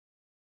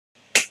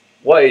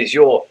what is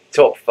your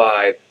top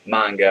 5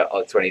 manga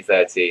of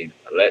 2013?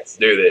 Let's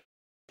do this.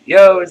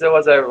 Yo, so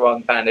what's up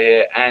everyone, Panda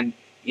here, and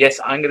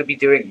yes, I'm going to be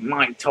doing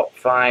my top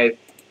 5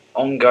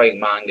 ongoing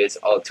mangas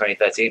of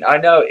 2013. I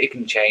know it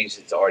can change,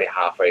 it's already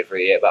halfway through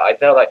the year, but I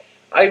felt like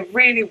I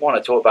really want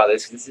to talk about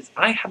this because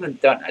I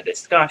haven't done a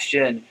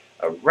discussion,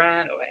 a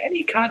rant, or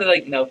any kind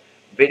of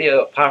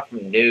video apart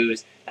from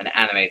news and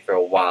anime for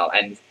a while.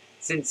 And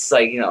since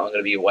I'm going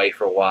to be away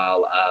for a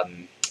while,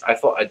 I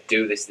thought I'd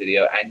do this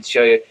video and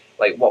show you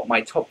what my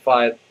top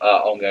 5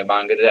 ongoing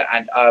manga are.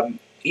 And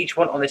each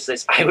one on this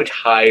list I would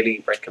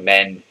highly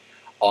recommend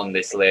on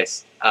this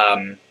list.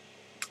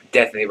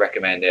 Definitely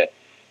recommend it.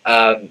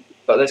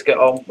 But let's get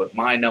on with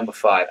my number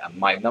 5. And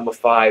my number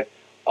 5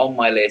 on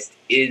my list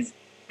is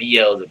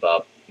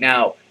Beelzebub.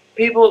 Now,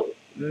 people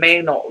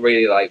may not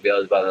really like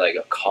Beelzebub, like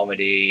a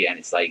comedy, and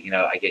it's I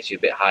guess you're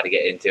a bit hard to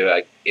get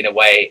into. In a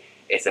way,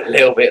 it's a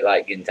little bit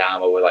like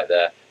Gintama with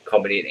the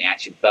comedy and the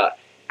action. But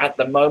at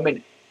the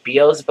moment,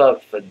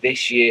 Beelzebub for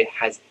this year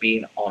has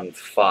been on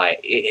fire.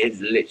 It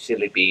has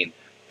literally been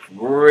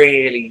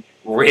really,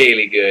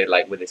 really good.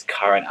 With this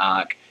current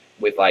arc,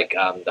 with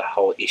the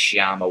whole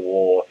Ishiyama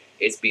war,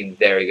 it's been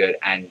very good.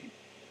 And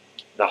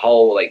the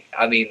whole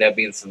there've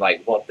been some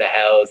what the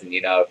hells and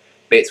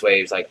bits where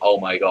it's oh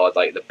my god,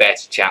 the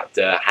best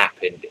chapter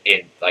happened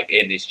in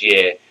this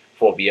year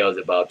for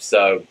Beelzebub.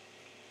 So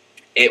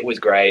it was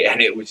great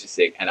and it was just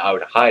sick, and I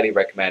would highly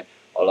recommend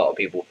a lot of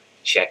people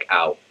check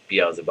out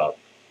Beelzebub.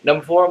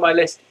 Number 4 on my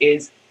list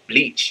is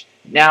Bleach.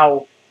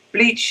 Now,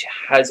 Bleach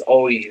has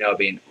always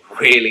been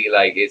really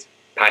it's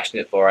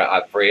passionate for it.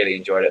 I've really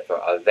enjoyed it for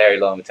a very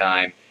long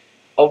time.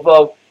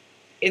 Although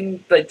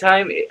in the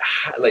time,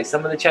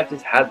 some of the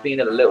chapters have been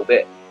a little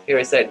bit, here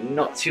I said,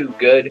 not too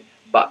good.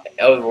 But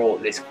overall,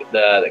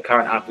 the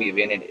current arc we've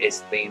been in,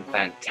 it's been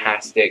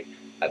fantastic.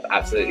 I've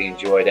absolutely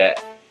enjoyed it,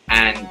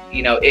 and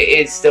it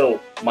is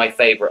still my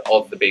favorite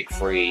of the big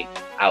 3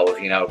 out of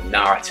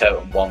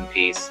Naruto and One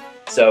Piece.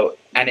 So,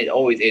 and it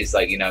always is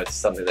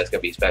something that's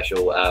gonna be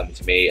special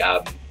to me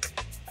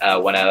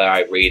whenever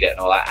I read it and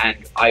all that. And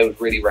I would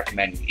really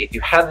recommend, if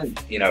you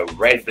haven't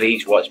read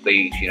Bleach, watch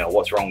Bleach.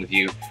 What's wrong with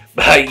you?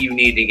 But you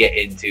need to get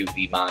into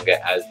the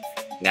manga, as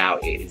now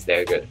it is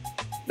very good.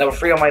 Number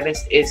 3 on my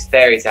list is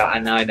Fairy Tail,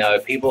 and I know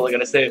people are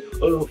gonna say,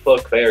 "Oh,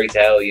 fuck Fairy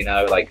Tail,"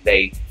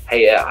 they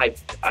hate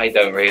it. I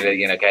don't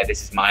really, care.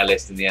 This is my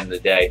list in the end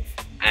of the day,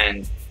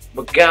 and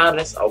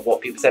regardless of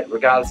what people said,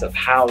 regardless of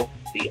how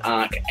the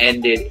arc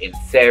ended in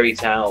Fairy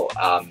Tail,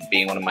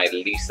 being one of my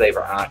least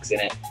favorite arcs in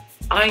it,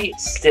 I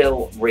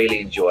still really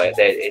enjoy it.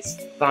 It's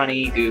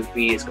funny,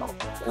 goofy, it's got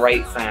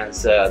great fan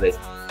service,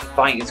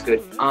 fighting is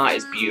good, art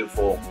is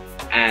beautiful,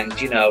 and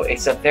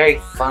it's a very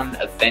fun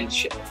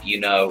adventure.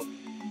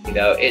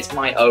 It's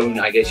my own,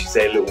 I guess you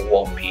say, little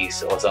One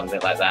Piece or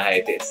something like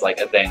that. It's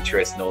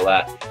adventurous and all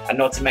that. And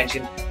not to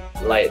mention,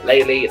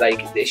 lately,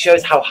 it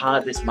shows how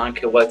hard this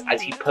manga works,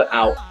 as he put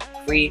out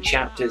 3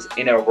 chapters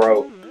in a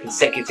row,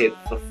 consecutive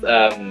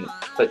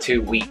for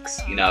 2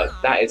 weeks.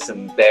 That is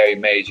some very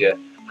major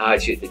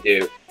hardship to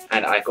do,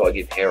 and I gotta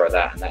give Hero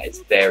that, and that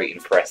is very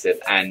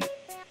impressive. And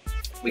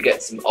we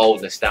get some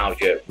old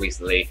nostalgia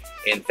recently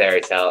in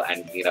Fairy Tail,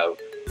 and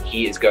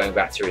he is going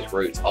back to his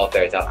roots of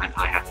Fairy Tail, and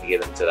I have to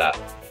give him to that.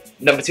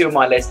 Number 2 on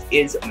my list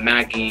is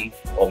Magi,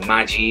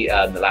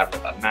 the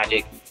Labyrinth of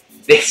Magic.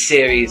 This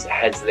series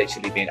has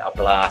literally been a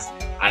blast,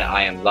 and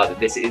I am loving it.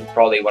 This is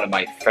probably one of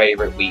my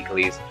favorite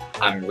weeklies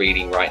I'm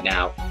reading right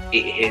now.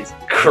 It is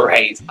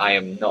great, I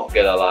am not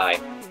gonna lie.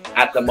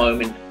 At the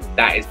moment,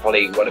 that is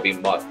probably going to be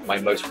my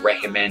most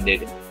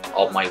recommended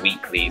of my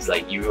weeklies.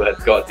 You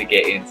have got to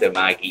get into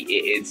Magi.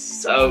 It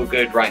is so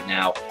good right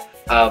now.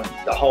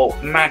 The whole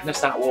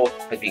Magnusat War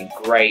has been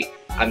great.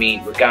 I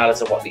mean, regardless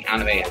of what the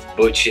anime has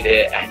butchered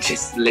it and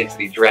just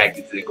literally dragged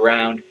it to the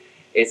ground,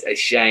 it's a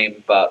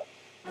shame. But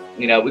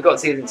we got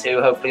season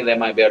 2. Hopefully they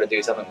might be able to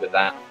do something with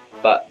that.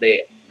 But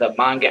the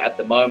manga at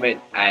the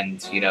moment,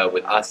 and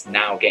with us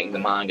now getting the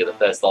manga, the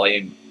first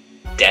volume,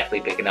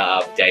 definitely picking that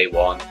up day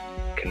 1.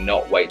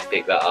 Cannot wait to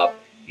pick that up.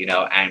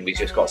 And we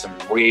just got some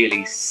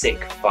really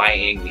sick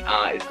fighting. The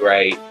art is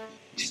great.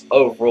 Just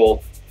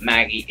overall,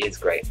 Magi is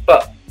great.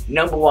 But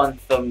number 1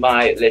 for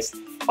my list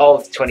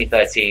of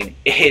 2013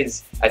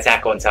 is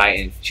Attack on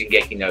Titan,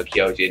 Shingeki no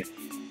Kyojin.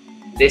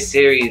 This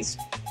series,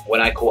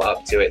 when I caught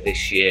up to it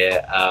this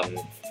year,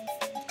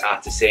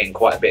 after seeing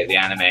quite a bit of the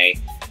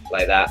anime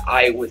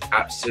I was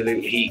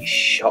absolutely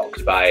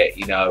shocked by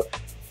it.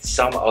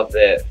 Some of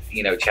the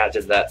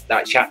chapters,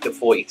 that chapter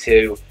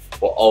 42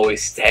 will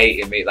always stay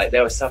in me.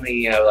 There were so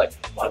many,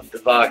 what the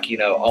fuck,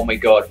 oh my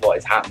god, what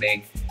is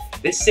happening?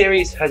 This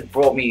series has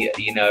brought me,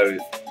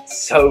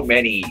 so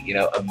many,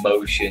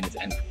 emotions,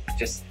 and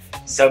just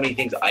so many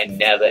things I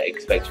never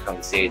expected from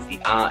the series. The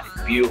art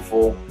is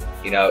beautiful,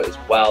 as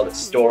well. The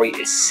story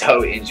is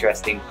so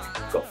interesting.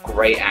 It's got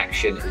great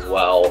action as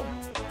well.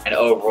 And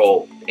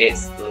overall,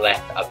 it's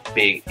left a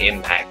big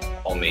impact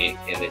on me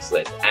in this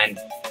list. And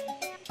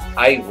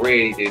I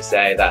really do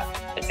say that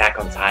Attack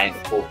on Titan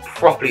will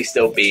probably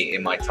still be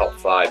in my top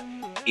 5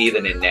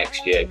 even in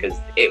next year, because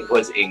it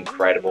was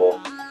incredible.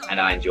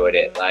 and I enjoyed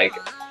it. Like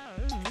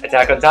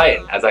Attack on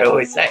Titan, as I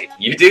always say,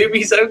 you do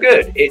me so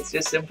good. It's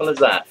just simple as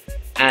that.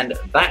 And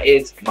that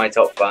is my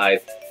top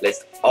 5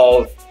 list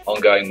of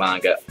ongoing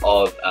manga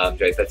of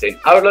 2013.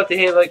 I would love to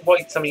hear like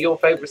what some of your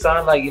favorites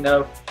are. Like, you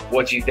know,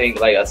 what do you think?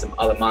 Like, are some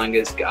other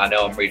mangas? I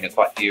know I'm reading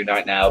quite a few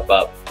right now,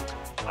 but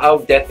I'll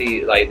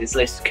definitely like this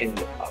list can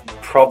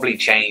probably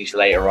change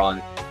later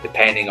on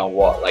depending on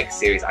what like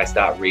series I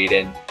start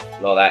reading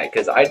and all that.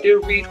 Because I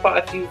do read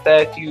quite a few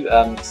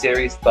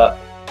series, but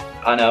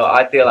I know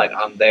I feel like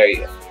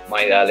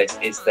my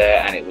list is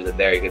there, and it was a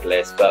very good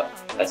list. But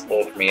that's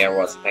all from me,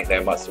 everyone. So thank you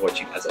very much for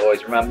watching. As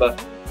always, remember,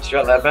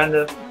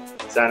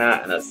 Savagezweipanda, sign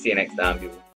out, and I'll see you next time, people.